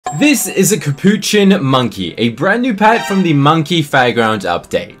This is a Capuchin monkey, a brand new pet from the Monkey Fairground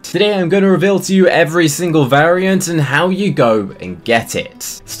update. Today I'm going to reveal to you every single variant and how you go and get it.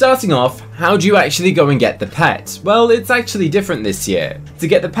 Starting off, how do you actually go and get the pet? Well, it's actually different this year. To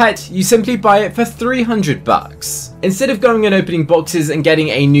get the pet, you simply buy it for 300 bucks. Instead of going and opening boxes and getting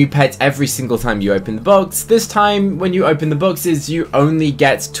a new pet every single time you open the box, this time when you open the boxes you only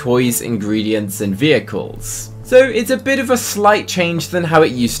get toys, ingredients and vehicles. So it's a bit of a slight change than how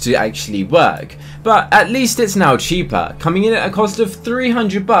it used to actually work, but at least it's now cheaper, coming in at a cost of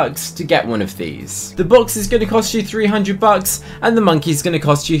 300 bucks to get one of these. The box is going to cost you 300 bucks and the monkey is going to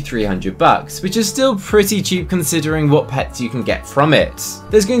cost you 300 bucks, which is still pretty cheap considering what pets you can get from it.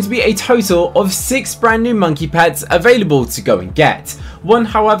 There's going to be a total of 6 brand new monkey pets available to go and get. One,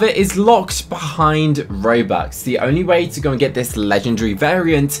 however, is locked behind Robux. The only way to go and get this legendary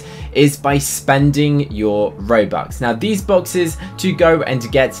variant is by spending your Robux. Now, these boxes to go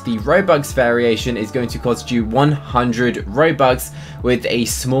and get the Robux variation is going to cost you 100 Robux with a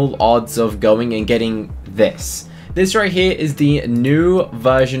small odds of going and getting this. This right here is the new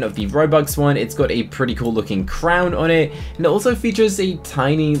version of the Robux one. It's got a pretty cool looking crown on it, and it also features a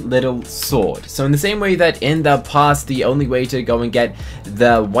tiny little sword. So in the same way that in the past, the only way to go and get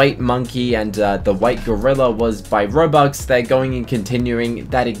the white monkey and the white gorilla was by Robux, they're going and continuing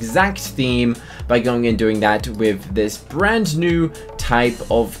that exact theme by going and doing that with this brand new type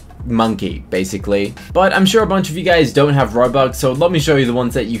of monkey, basically. But I'm sure a bunch of you guys don't have Robux, so let me show you the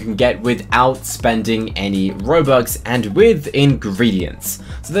ones that you can get without spending any Robux and with ingredients.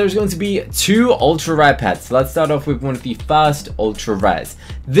 So there's going to be 2 ultra rare pets. Let's start off with one of the first ultra rares.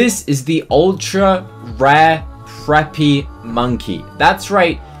 This is the ultra rare preppy monkey. That's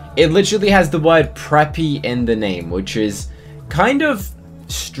right, it literally has the word preppy in the name, which is kind of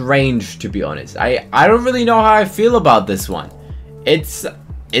strange, to be honest. I don't really know how I feel about this one.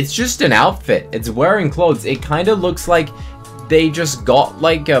 It's just an outfit. It's wearing clothes. It kind of looks like they just got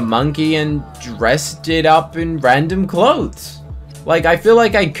like a monkey and dressed it up in random clothes. Like, I feel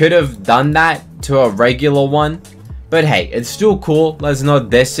like I could have done that to a regular one. But hey, it's still cool. Let's not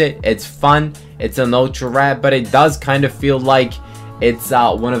diss it. It's fun. It's an ultra rare, but it does kind of feel like it's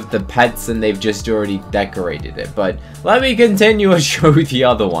one of the pets and they've just already decorated it. But let me continue and show the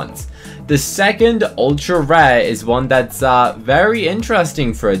other ones. The second ultra rare is one that's very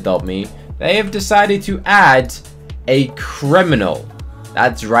interesting for Adopt.me. They have decided to add a criminal.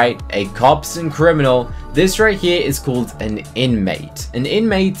 That's right, a cops and criminal. This right here is called an inmate. An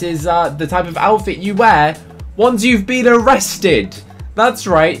inmate is the type of outfit you wear once you've been arrested. That's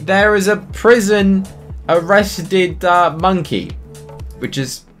right, there is a prison arrested monkey, which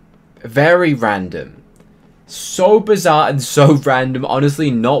is very random. So bizarre and so random,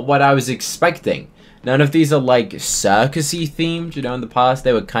 honestly not what I was expecting. None of these are like circusy themed, you know, in the past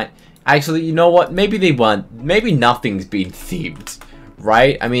they were actually, you know what, maybe they weren't. Maybe nothing's been themed,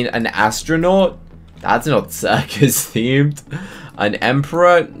 right? I mean, an astronaut, that's not circus themed. An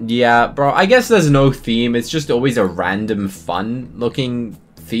emperor, yeah, bro, I guess there's no theme. It's just always a random fun looking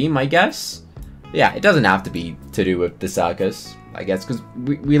theme, I guess. Yeah, it doesn't have to be to do with the circus, I guess, because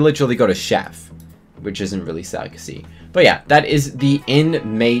we literally got a chef, which isn't really circusy. But yeah, that is the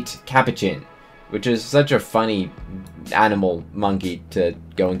inmate Capuchin, which is such a funny animal monkey to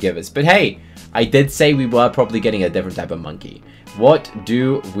go and give us. But hey, I did say we were probably getting a different type of monkey. What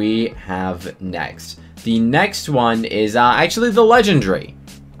do we have next? The next one is actually the legendary.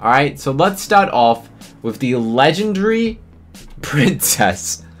 Alright, so let's start off with the legendary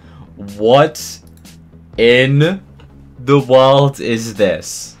princess. What in the world is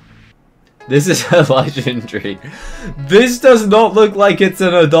this? This is a legendary. This does not look like it's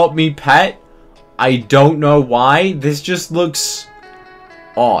an Adopt.me pet. I don't know why. This just looks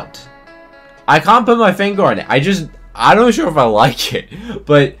odd. I can't put my finger on it. I'm not sure if I like it.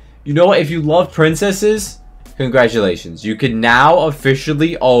 But you know what? If you love princesses, congratulations. You can now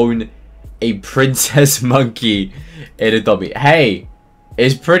officially own a princess monkey in Adopt.me. Hey,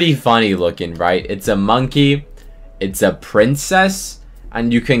 it's pretty funny looking, right? It's a monkey. It's a princess.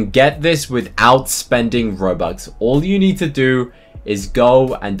 And you can get this without spending Robux. All you need to do is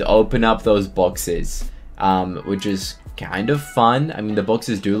go and open up those boxes, which is kind of fun. I mean, the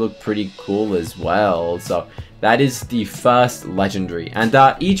boxes do look pretty cool as well. So that is the first legendary. And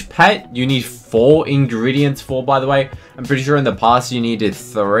each pet you need 4 ingredients for, by the way. I'm pretty sure in the past you needed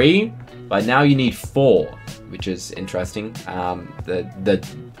 3, but now you need 4, which is interesting. The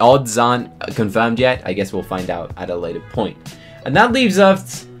odds aren't confirmed yet. I guess we'll find out at a later point. And that leaves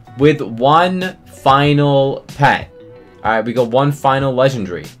us with one final pet. Alright, we got one final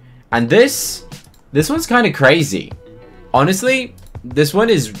legendary. And this one's kind of crazy. Honestly, this one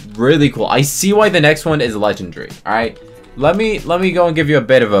is really cool. I see why the next one is legendary. All right, let me go and give you a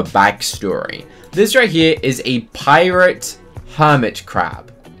bit of a backstory. This right here is a pirate hermit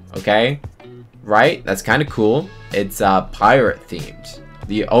crab. Okay, right? That's kind of cool. It's pirate themed.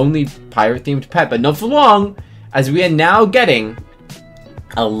 The only pirate themed pet, but not for long, as we are now getting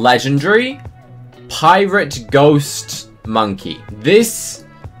a legendary pirate ghost monkey. This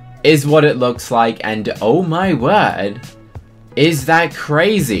is what it looks like, and oh my word, is that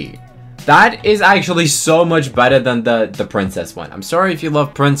crazy. That is actually so much better than the princess one. I'm sorry if you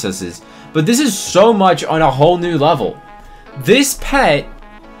love princesses, but this is so much on a whole new level. This pet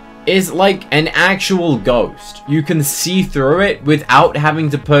is like an actual ghost. You can see through it without having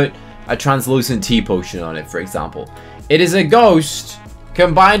to put a translucent tea potion on it, for example. It is a ghost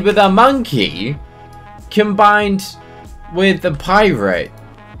combined with a monkey combined with a pirate,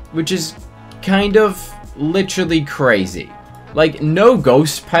 which is kind of literally crazy. Like, no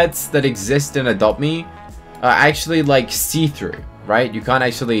ghost pets that exist in Adopt Me are actually like see-through, right? You can't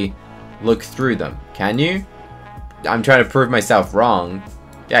actually look through them, can you? I'm trying to prove myself wrong.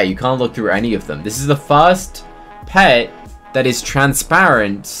 Yeah, you can't look through any of them. This is the first pet that is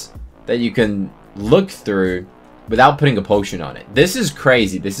transparent that you can look through without putting a potion on it. This is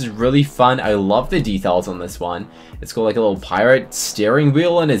crazy. This is really fun. I love the details on this one. It's got like a little pirate steering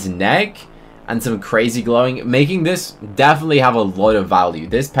wheel on his neck and some crazy glowing, making this definitely have a lot of value.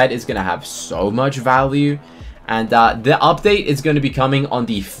 This pet is going to have so much value. And the update is going to be coming on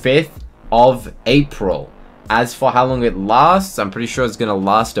the 5th of April. As for how long it lasts, I'm pretty sure it's going to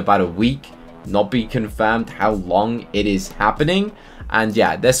last about a week. Not be confirmed how long it is happening. And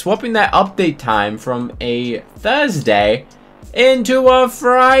yeah, they're swapping that update time from a Thursday into a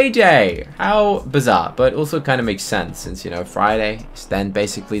Friday. How bizarre, but also kind of makes sense since, you know, Friday is then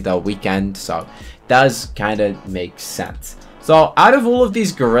basically the weekend. So it does kind of make sense. So out of all of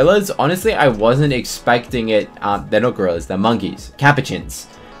these gorillas, honestly, I wasn't expecting it. They're not gorillas, they're monkeys, capuchins.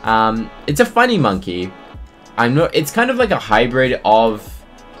 It's a funny monkey. It's kind of like a hybrid of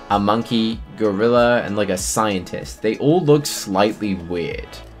a monkey, gorilla, and like a scientist. They all look slightly weird,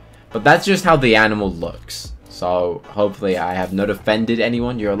 but that's just how the animal looks. So hopefully I have not offended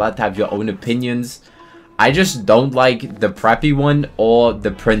anyone. You're allowed to have your own opinions. I just don't like the preppy one or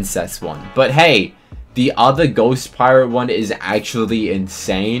the princess one. But hey, the other ghost pirate one is actually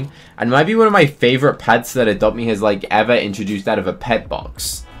insane and might be one of my favorite pets that Adopt Me has like ever introduced out of a pet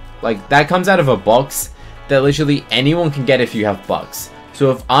box. Like, that comes out of a box that literally anyone can get if you have bucks. So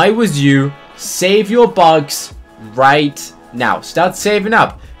if I was you, save your bucks right now. Start saving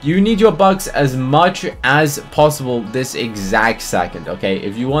up. You need your bucks as much as possible this exact second, okay?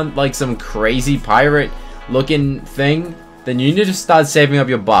 If you want like some crazy pirate looking thing, then you need to start saving up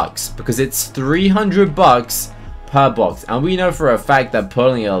your bucks, because it's 300 bucks per box. And we know for a fact that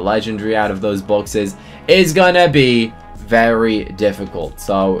pulling a legendary out of those boxes is gonna be very difficult.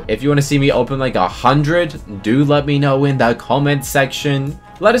 So if you want to see me open like 100, do let me know in the comment section.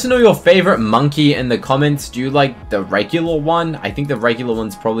 Let us know your favorite monkey in the comments. Do you like the regular one? I think the regular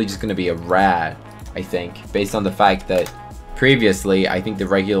one's probably just going to be a rare, I think, based on the fact that previously I think the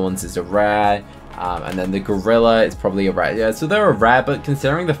regular ones is a rare, and then the gorilla is probably a rare. Yeah, so they're a rare, but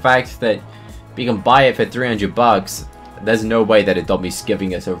considering the fact that we can buy it for 300 bucks, there's no way that Adopt Me's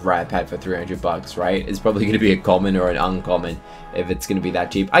giving us a rare pet for 300 bucks, right? It's probably going to be a common or an uncommon if it's going to be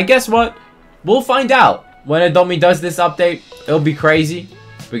that cheap. I guess what? We'll find out. When Adopt Me does this update, it'll be crazy.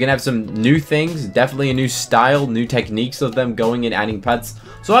 We're going to have some new things, definitely a new style, new techniques of them going and adding pets.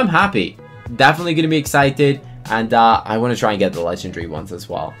 So I'm happy. Definitely going to be excited. And I want to try and get the legendary ones as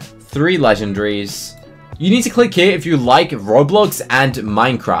well. 3 legendaries. You need to click here if you like Roblox and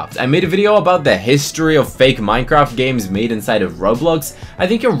Minecraft. I made a video about the history of fake Minecraft games made inside of Roblox. I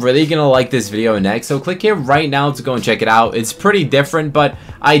think you're really gonna like this video next, so click here right now to go and check it out. It's pretty different, but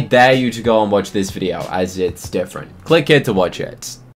I dare you to go and watch this video as it's different. Click here to watch it.